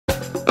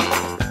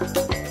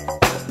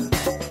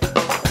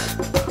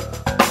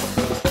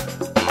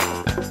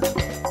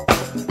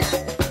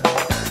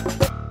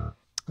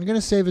I'm going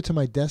to save it to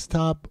my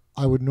desktop.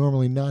 I would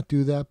normally not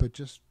do that, but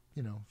just,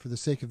 for the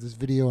sake of this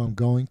video, I'm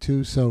going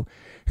to. So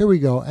here we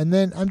go. And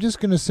then I'm just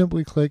going to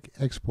simply click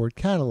Export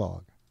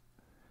Catalog.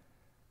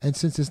 And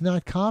since it's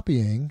not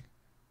copying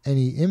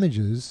any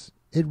images,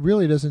 it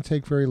really doesn't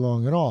take very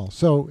long at all.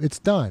 So it's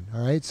done.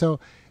 All right. So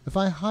if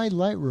I hide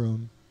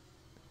Lightroom,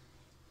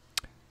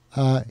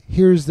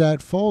 here's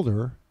that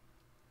folder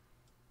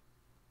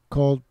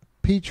called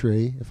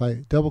P-Tree. If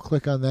I double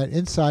click on that,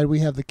 inside we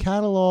have the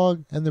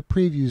catalog and the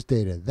previews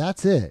data.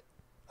 That's it.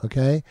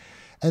 Okay.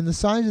 And the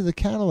size of the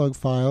catalog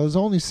file is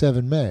only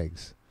 7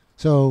 megs.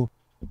 So,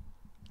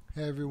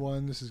 hey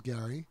everyone, this is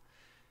Gary.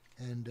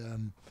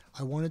 And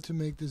I wanted to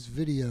make this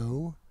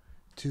video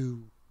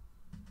to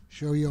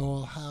show you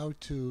all how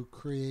to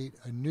create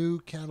a new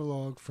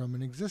catalog from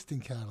an existing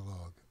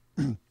catalog.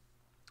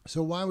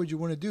 So why would you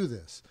want to do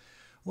this?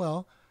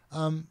 Well,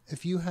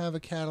 if you have a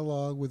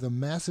catalog with a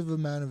massive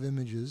amount of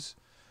images,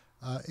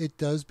 it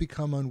does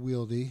become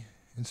unwieldy.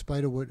 In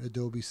spite of what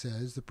Adobe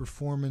says, the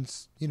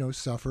performance,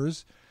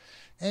 suffers.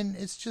 And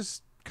it's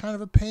just kind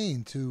of a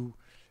pain to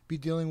be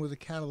dealing with a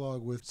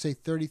catalog with, say,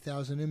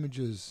 30,000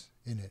 images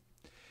in it.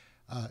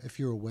 If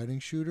you're a wedding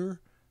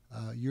shooter,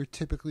 you're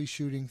typically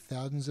shooting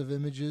thousands of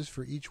images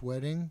for each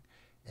wedding,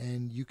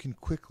 and you can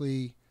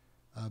quickly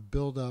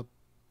build up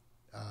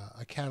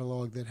a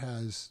catalog that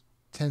has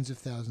tens of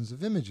thousands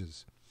of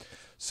images.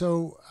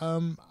 So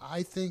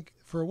I think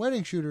for a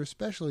wedding shooter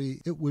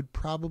especially, it would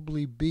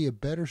probably be a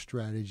better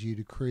strategy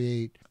to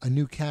create a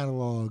new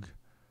catalog,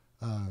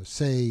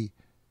 say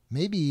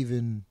maybe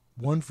even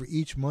one for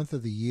each month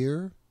of the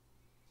year,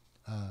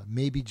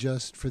 maybe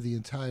just for the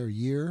entire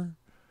year.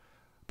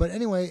 But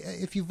anyway,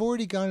 if you've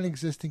already got an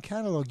existing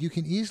catalog, you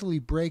can easily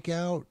break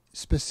out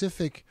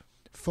specific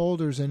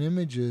folders and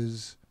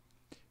images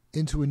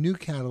into a new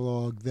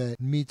catalog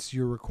that meets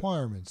your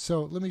requirements.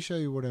 So let me show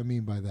you what I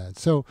mean by that.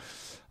 So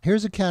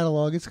here's a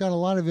catalog. It's got a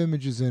lot of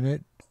images in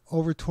it,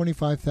 over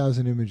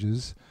 25,000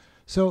 images.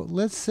 So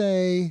let's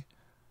say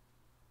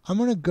I'm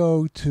going to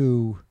go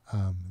to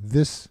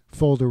this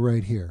folder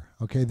right here.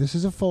 Okay, this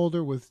is a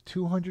folder with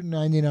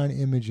 299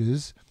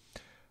 images.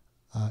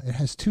 It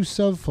has 2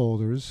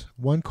 subfolders,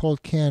 one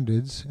called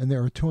Candids, and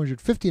there are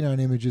 259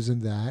 images in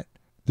that.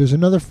 There's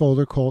another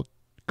folder called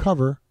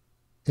Cover,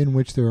 in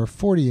which there are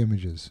 40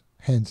 images,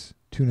 hence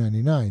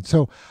 299.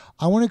 So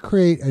I want to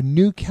create a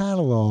new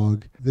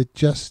catalog that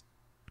just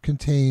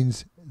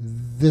contains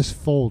this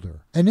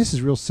folder. And this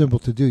is real simple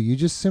to do. You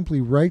just simply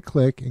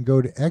right-click and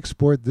go to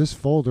export this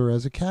folder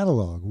as a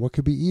catalog. What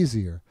could be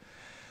easier?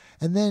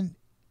 And then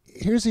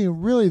here's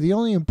really the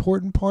only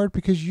important part,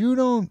 because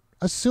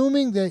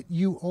assuming that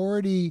you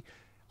already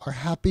are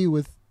happy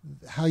with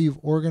how you've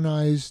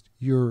organized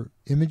your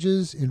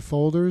images in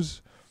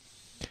folders,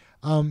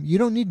 you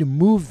don't need to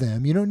move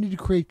them. You don't need to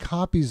create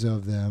copies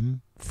of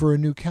them for a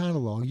new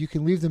catalog. You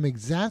can leave them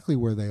exactly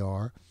where they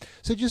are.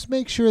 So just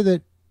make sure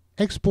that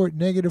export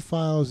negative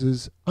files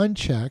is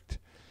unchecked.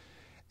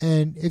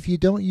 And if you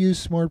don't use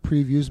smart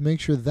previews, make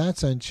sure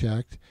that's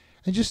unchecked.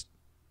 And just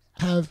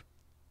have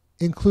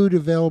include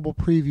available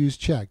previews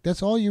checked.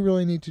 That's all you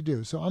really need to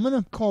do. So I'm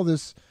going to call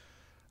this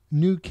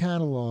new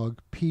catalog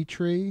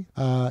P-Tree.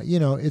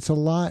 It's a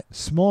lot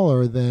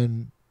smaller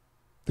than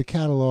the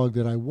catalog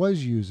that I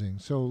was using.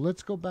 So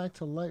let's go back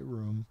to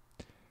Lightroom.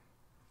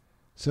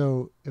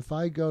 So if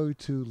I go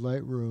to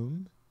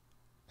Lightroom,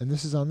 and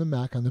this is on the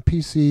Mac, on the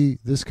PC,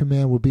 this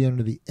command will be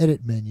under the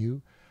Edit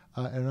menu,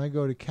 and I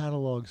go to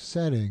Catalog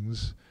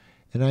Settings,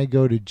 and I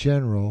go to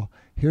General.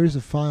 Here's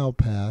a file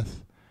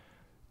path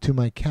to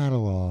my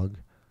catalog.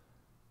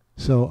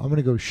 So I'm going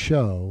to go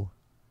Show,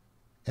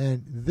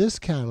 and this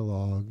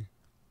catalog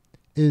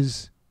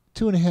is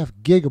 2.5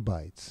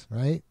 gigabytes,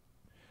 right?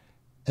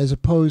 As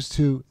opposed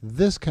to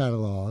this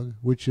catalog,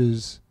 which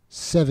is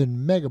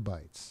 7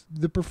 megabytes.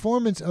 The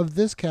performance of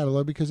this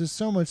catalog, because it's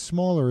so much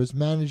smaller, is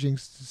managing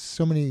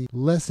so many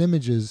less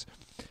images,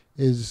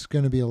 is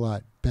going to be a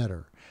lot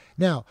better.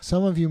 Now,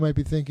 some of you might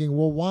be thinking,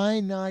 well, why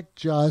not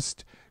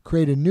just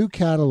create a new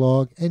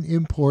catalog and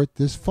import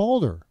this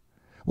folder?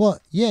 Well,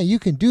 yeah, you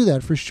can do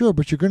that for sure,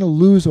 but you're going to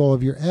lose all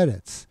of your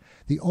edits.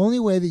 The only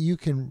way that you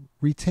can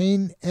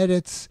retain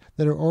edits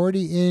that are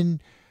already in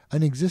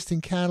an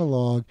existing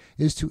catalog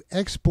is to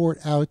export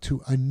out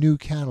to a new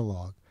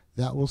catalog.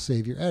 That will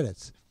save your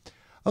edits.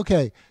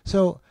 Okay,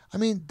 so,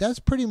 that's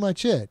pretty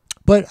much it.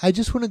 But I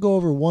just want to go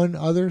over one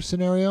other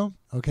scenario.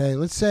 Okay,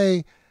 let's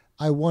say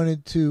I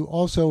wanted to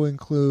also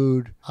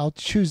include, I'll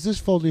choose this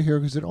folder here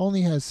because it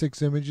only has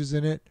 6 images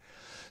in it.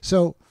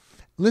 So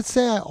let's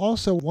say I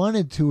also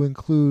wanted to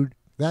include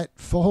that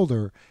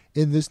folder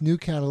in this new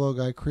catalog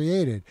I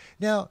created.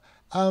 Now,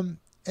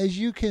 as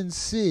you can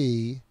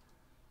see,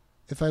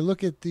 if I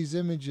look at these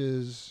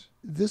images,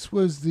 this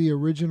was the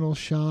original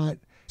shot.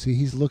 See,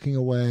 he's looking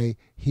away.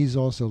 He's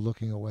also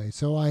looking away.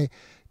 So I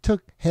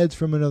took heads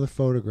from another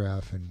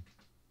photograph and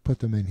put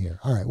them in here.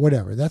 All right,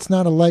 whatever. That's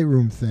not a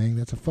Lightroom thing.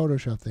 That's a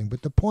Photoshop thing.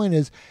 But the point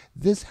is,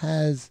 this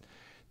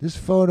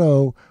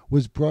photo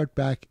was brought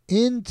back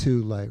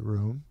into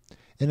Lightroom,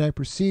 and I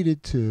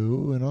proceeded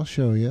to, and I'll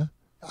show you,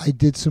 I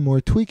did some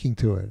more tweaking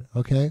to it.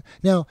 Okay.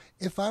 Now,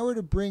 if I were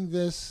to bring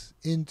this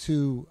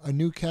into a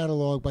new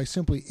catalog by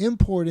simply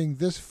importing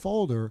this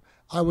folder,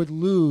 I would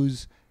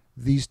lose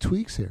these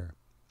tweaks here.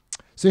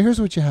 So here's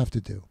what you have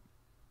to do.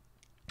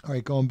 All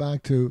right, going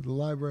back to the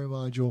library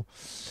module,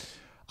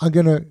 I'm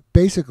going to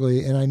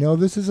basically, and I know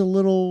this is a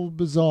little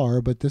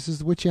bizarre, but this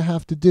is what you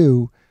have to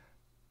do.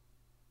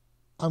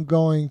 I'm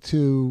going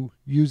to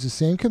use the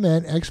same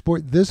command,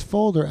 export this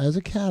folder as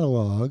a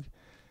catalog,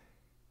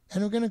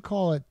 and I'm going to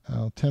call it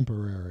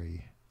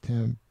temporary.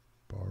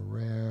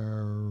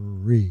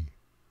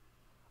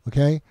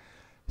 Okay?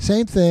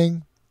 Same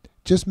thing,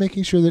 just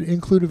making sure that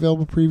include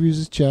available previews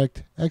is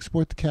checked,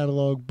 export the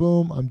catalog,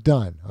 boom, I'm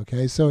done.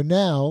 Okay, so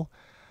now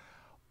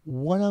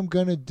what I'm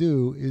going to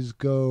do is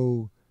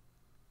go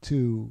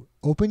to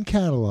Open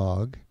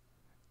Catalog,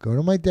 go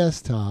to my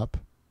desktop,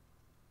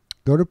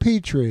 go to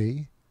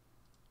P-Tree,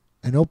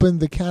 and open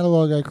the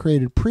catalog I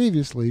created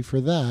previously for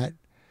that.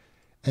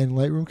 And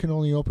Lightroom can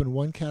only open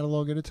one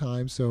catalog at a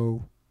time,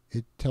 so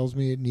it tells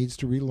me it needs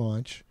to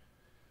relaunch.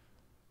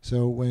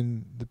 So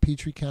when the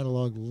P-Tree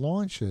catalog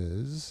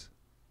launches,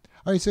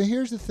 all right, so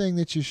here's the thing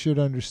that you should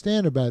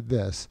understand about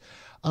this.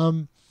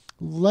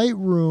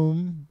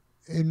 Lightroom,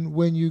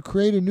 when you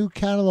create a new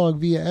catalog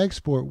via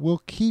export,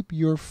 will keep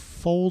your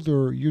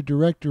folder, your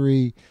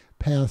directory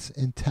paths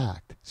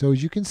intact. So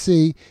as you can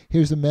see,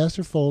 here's the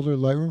master folder,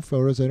 Lightroom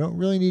Photos. I don't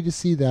really need to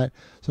see that,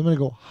 so I'm going to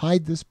go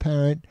hide this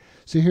parent.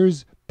 So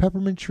here's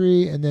Peppermint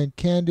Tree and then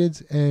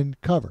Candids and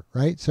Cover,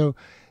 right? So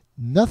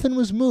nothing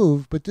was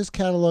moved, but this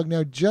catalog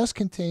now just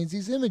contains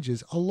these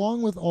images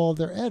along with all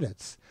their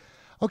edits.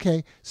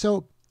 Okay,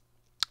 so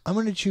I'm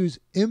going to choose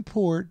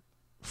Import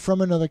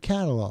from another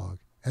catalog.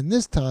 And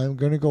this time I'm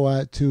going to go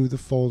out to the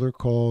folder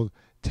called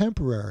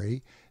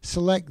Temporary,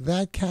 select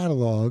that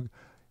catalog,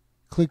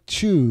 click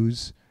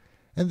Choose,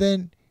 and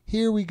then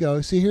here we go.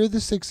 So here are the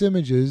 6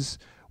 images.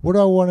 What do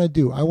I want to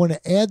do? I want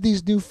to add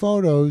these new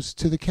photos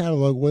to the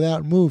catalog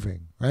without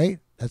moving, right?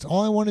 That's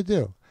all I want to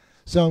do.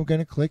 So I'm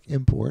going to click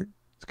Import.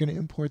 It's going to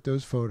import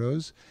those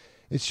photos.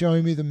 It's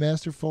showing me the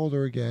master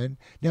folder again.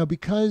 Now,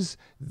 because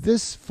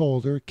this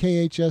folder,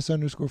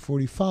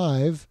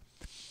 KHS_45,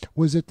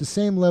 was at the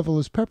same level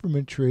as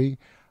Peppermint Tree,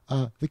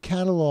 the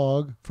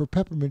catalog for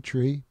Peppermint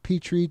Tree,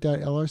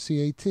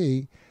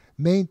 ptree.lrcat,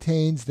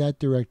 maintains that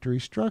directory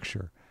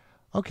structure.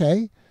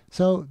 Okay,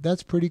 so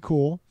that's pretty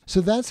cool.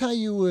 So that's how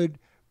you would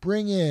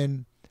bring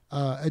in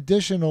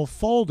additional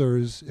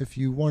folders if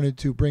you wanted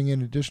to bring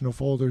in additional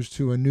folders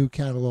to a new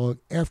catalog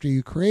after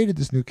you created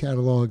this new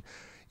catalog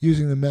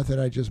using the method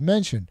I just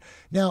mentioned.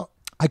 Now,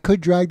 I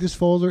could drag this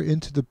folder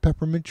into the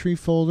Peppermint Tree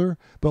folder,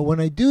 but when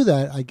I do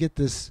that, I get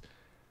this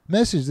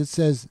message that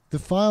says the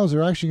files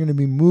are actually going to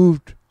be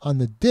moved on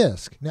the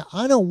disk. Now,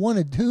 I don't want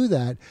to do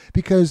that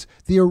because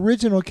the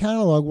original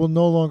catalog will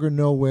no longer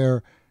know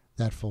where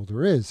that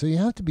folder is. So you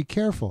have to be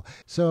careful.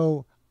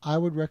 So I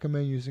would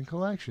recommend using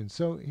collections.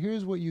 So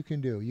here's what you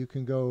can do. You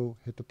can go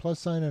hit the plus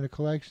sign under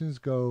collections,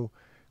 go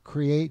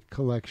create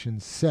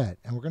collection set.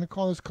 And we're going to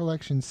call this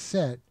collection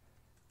set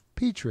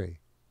P-Tree.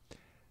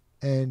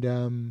 And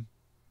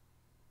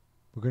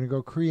we're going to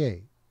go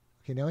create.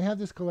 Okay, now we have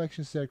this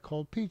collection set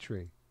called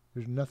P-Tree.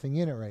 There's nothing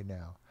in it right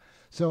now.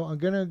 So I'm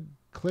going to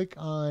click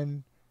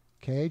on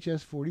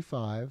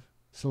KHS45,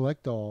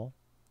 select all,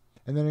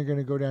 and then I'm going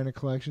to go down to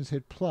collections,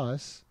 hit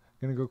plus.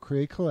 I'm going to go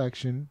create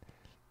collection.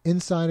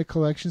 Inside a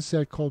collection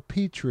set called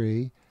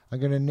P-Tree, I'm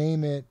going to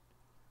name it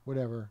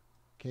whatever,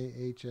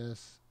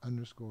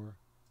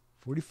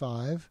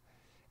 KHS_45,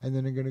 and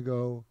then I'm going to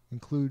go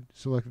include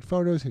selected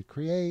photos, hit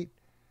create.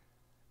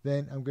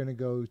 Then I'm going to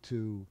go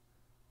to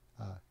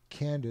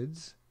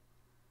Candids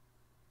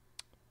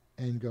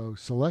and go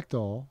select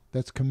all.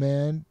 That's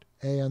Command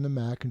A on the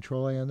Mac,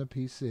 Control A on the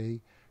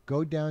PC.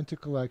 Go down to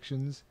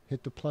collections,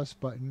 hit the plus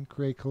button,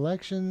 create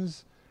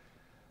collections,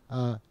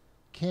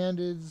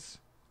 Candids,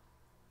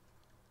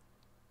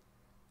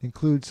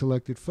 include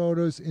selected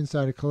photos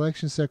inside a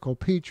collection set called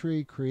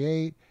P-Tree,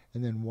 create,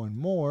 and then one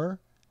more,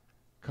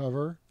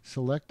 cover,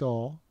 select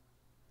all,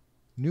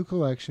 new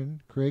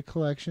collection, create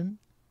collection,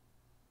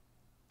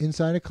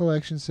 inside a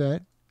collection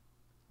set,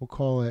 we'll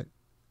call it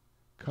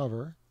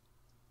cover,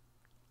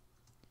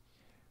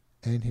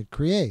 and hit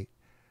create.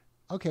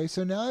 Okay,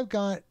 so now I've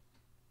got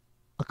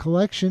a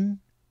collection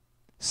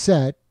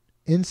set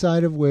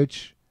inside of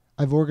which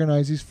I've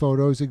organized these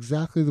photos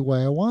exactly the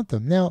way I want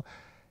them. Now,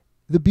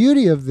 the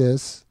beauty of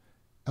this,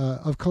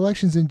 of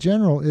collections in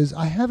general, is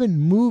I haven't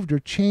moved or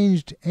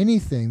changed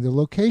anything. The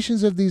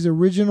locations of these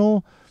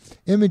original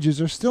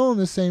images are still in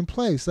the same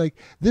place. Like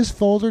this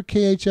folder,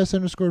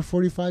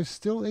 KHS_45,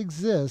 still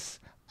exists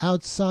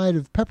outside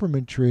of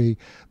Peppermint Tree,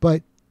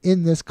 but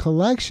in this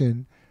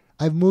collection,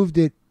 I've moved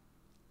it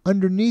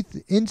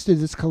underneath into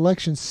this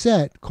collection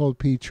set called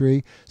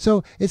P-Tree.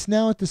 So it's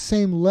now at the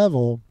same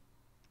level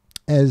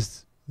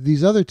as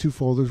these other two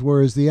folders,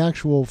 whereas the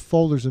actual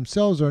folders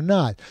themselves are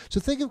not. So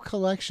think of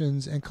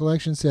collections and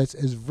collection sets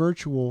as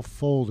virtual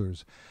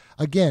folders.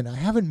 Again, I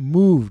haven't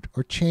moved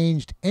or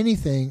changed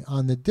anything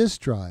on the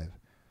disk drive.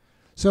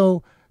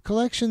 So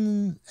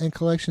collection and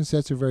collection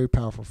sets are very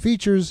powerful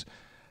features.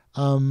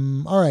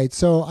 All right,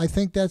 so I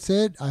think that's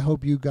it. I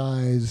hope you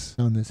guys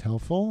found this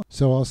helpful.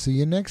 So I'll see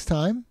you next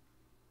time.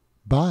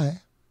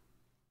 Bye.